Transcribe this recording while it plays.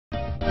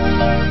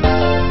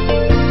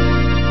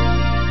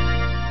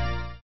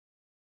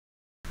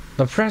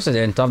The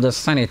President of the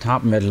Senate,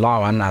 Ahmed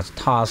Lawan, has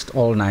tasked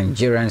all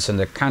Nigerians in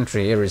the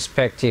country,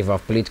 irrespective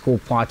of political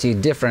party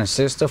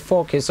differences, to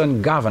focus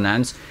on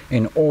governance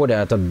in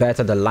order to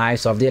better the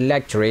lives of the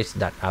electorate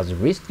that has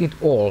risked it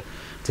all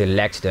to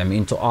elect them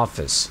into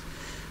office.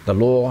 The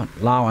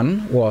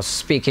Lawan was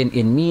speaking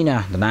in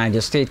Minna, the Niger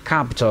state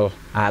capital,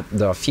 at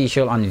the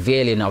official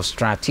unveiling of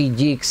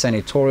Strategic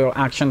Senatorial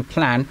Action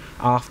Plan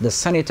of the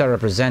Senator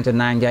representing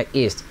Niger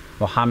East,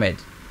 Mohammed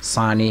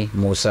Sani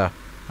Musa.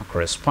 A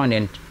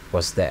correspondent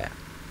was there.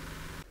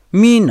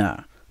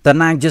 Minna, the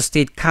Niger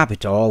state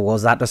capital,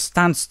 was at a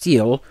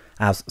standstill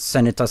as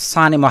Senator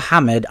Sani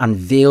Mohammed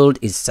unveiled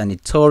his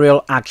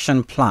Senatorial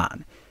Action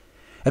Plan.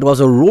 It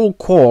was a roll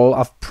call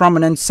of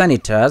prominent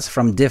senators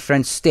from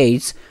different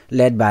states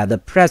led by the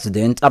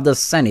President of the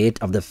Senate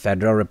of the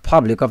Federal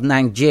Republic of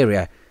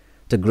Nigeria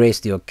to grace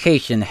the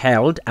occasion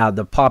held at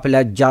the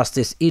popular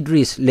Justice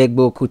Idris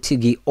Legbo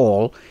Kutigi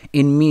Hall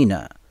in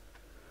Minna.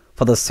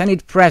 For the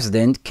Senate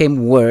President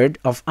came word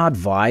of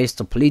advice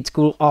to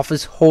political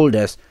office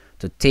holders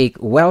to take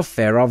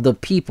welfare of the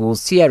people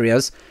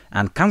serious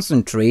and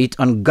concentrate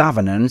on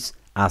governance,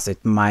 as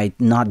it might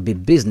not be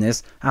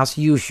business as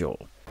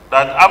usual.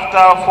 That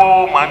after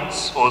 4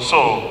 months or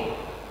so,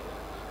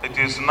 it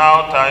is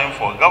now time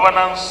for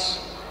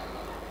governance,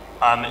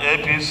 and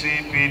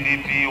APC,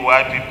 PDP,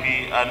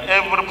 YPP, and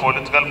every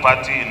political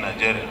party in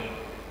Nigeria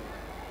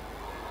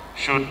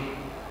should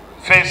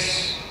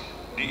face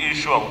the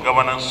issue of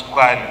governance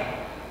squarely.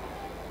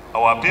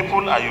 Our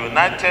people are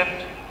united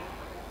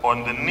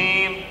on the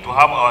need to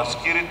have our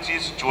security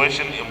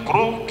situation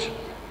improved.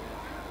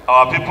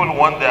 Our people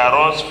want their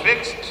roads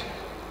fixed.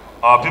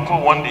 Our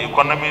people want the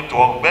economy to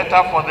work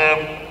better for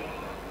them.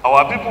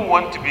 Our people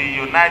want to be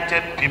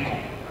united people.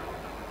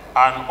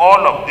 And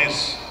all of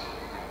this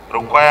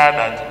require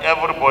that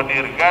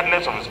everybody,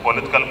 regardless of his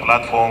political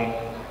platform,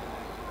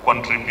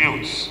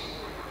 contributes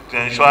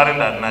to ensuring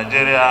that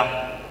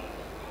Nigeria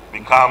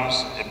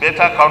becomes a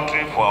better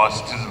country for our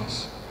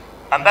citizens.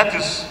 And that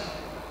is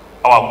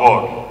our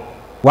goal.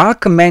 While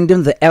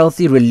commending the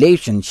healthy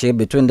relationship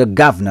between the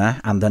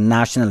governor and the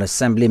National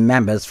Assembly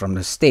members from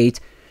the state,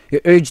 he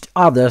urged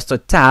others to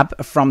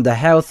tap from the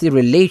healthy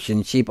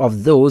relationship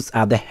of those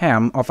at the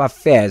helm of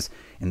affairs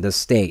in the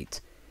state.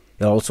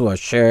 He also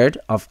assured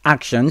of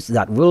actions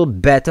that will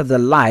better the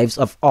lives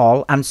of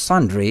all and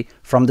sundry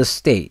from the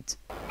state.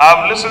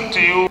 I've listened to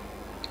you.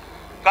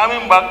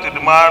 Coming back to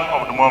the man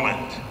of the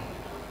moment,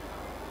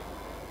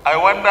 I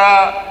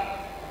wonder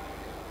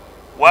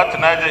what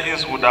Niger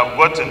East would have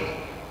gotten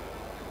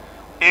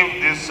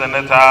if this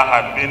senator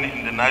had been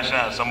in the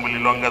National Assembly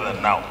longer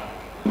than now.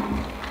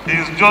 He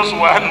is just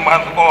 1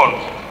 month old,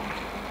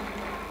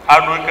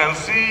 and we can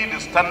see the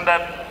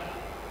standard,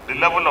 the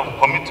level of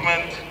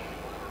commitment,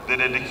 the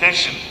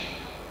dedication,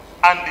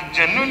 and the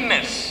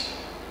genuineness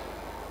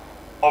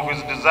of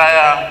his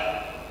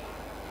desire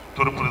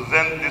to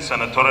represent this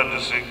senatorial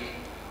district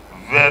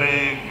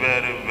very,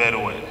 very, very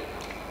well.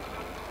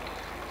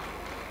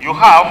 You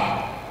have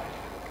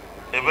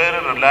a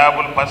very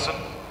reliable person,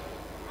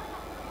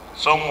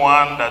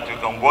 someone that you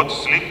can go to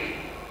sleep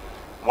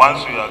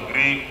once you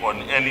agree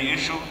on any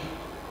issue,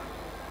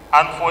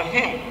 and for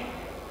him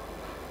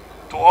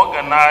to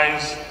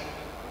organize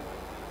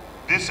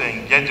this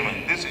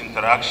engagement, this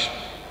interaction,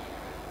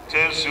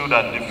 tells you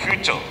that the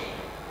future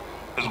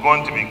is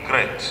going to be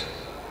great.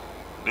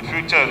 The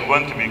future is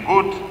going to be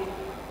good,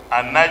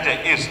 and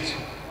Niger East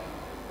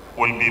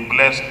will be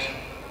blessed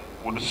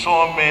with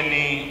so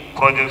many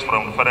projects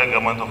from the federal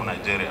government of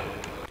Nigeria.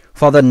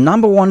 For the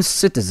 #1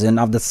 citizen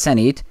of the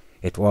Senate,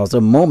 it was a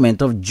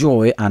moment of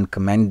joy and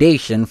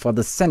commendation for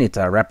the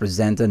senator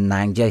representing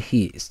Niger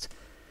East.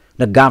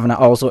 The governor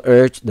also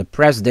urged the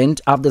President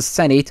of the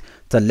Senate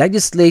to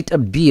legislate a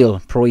bill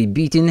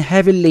prohibiting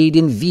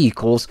heavy-laden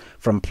vehicles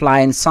from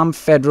plying some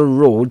federal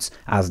roads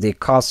as they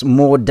cause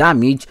more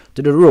damage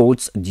to the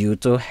roads due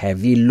to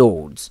heavy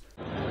loads.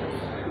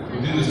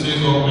 Within the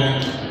state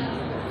government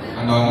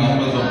and our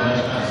members of the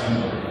National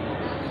Assembly,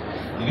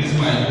 it is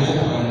my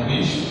hope and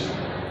wish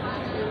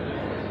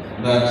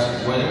that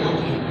we're able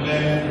to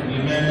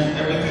implement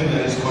everything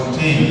that is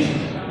contained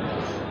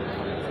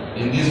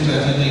in this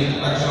strategic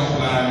action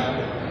plan,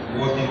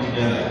 working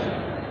together.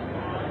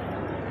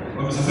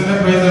 Well, Mr.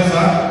 Senate President,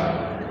 sir,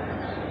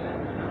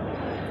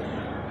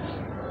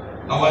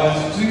 our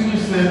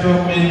distinguished senator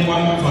made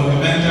one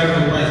fundamental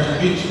request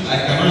which I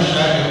cannot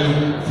shy away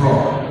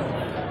from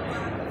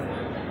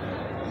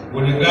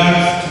with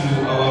regards to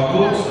our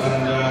votes,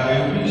 and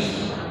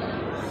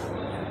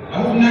I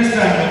hope next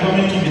time we're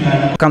coming to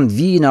be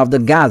Convener of the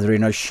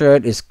gathering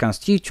assured his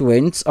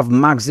constituents of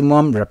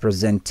maximum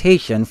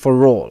representation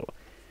for all.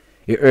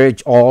 He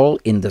urged all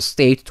in the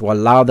state to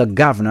allow the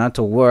governor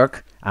to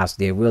work, as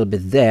they will be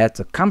there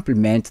to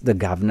complement the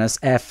governor's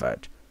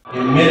effort.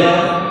 In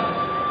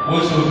Minna,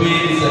 which will be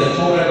the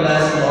senatorial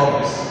license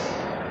office,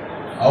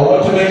 I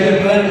want to make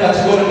it very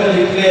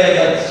categorically clear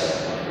that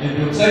if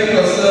you take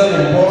yourself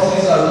in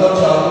buses and not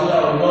travel, I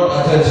will not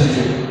attend to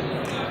you.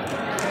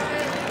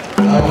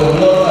 I will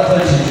not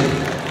attend to you.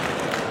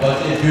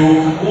 But if you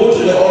you go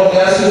to the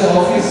organizing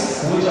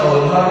office, which I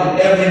will have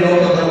in every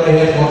local government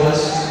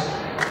headquarters,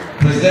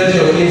 present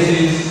your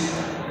cases,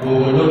 we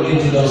will look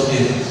into those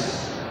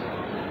cases.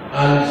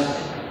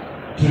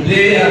 And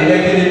today I'm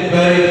making it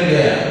very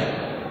clear,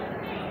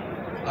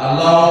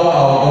 allow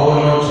our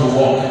governor to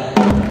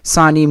work.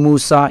 Sani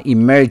Musa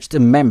emerged a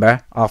member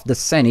of the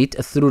Senate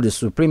through the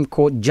Supreme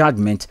Court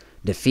judgment,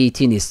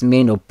 defeating his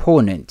main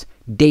opponent,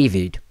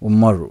 David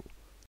Umaru.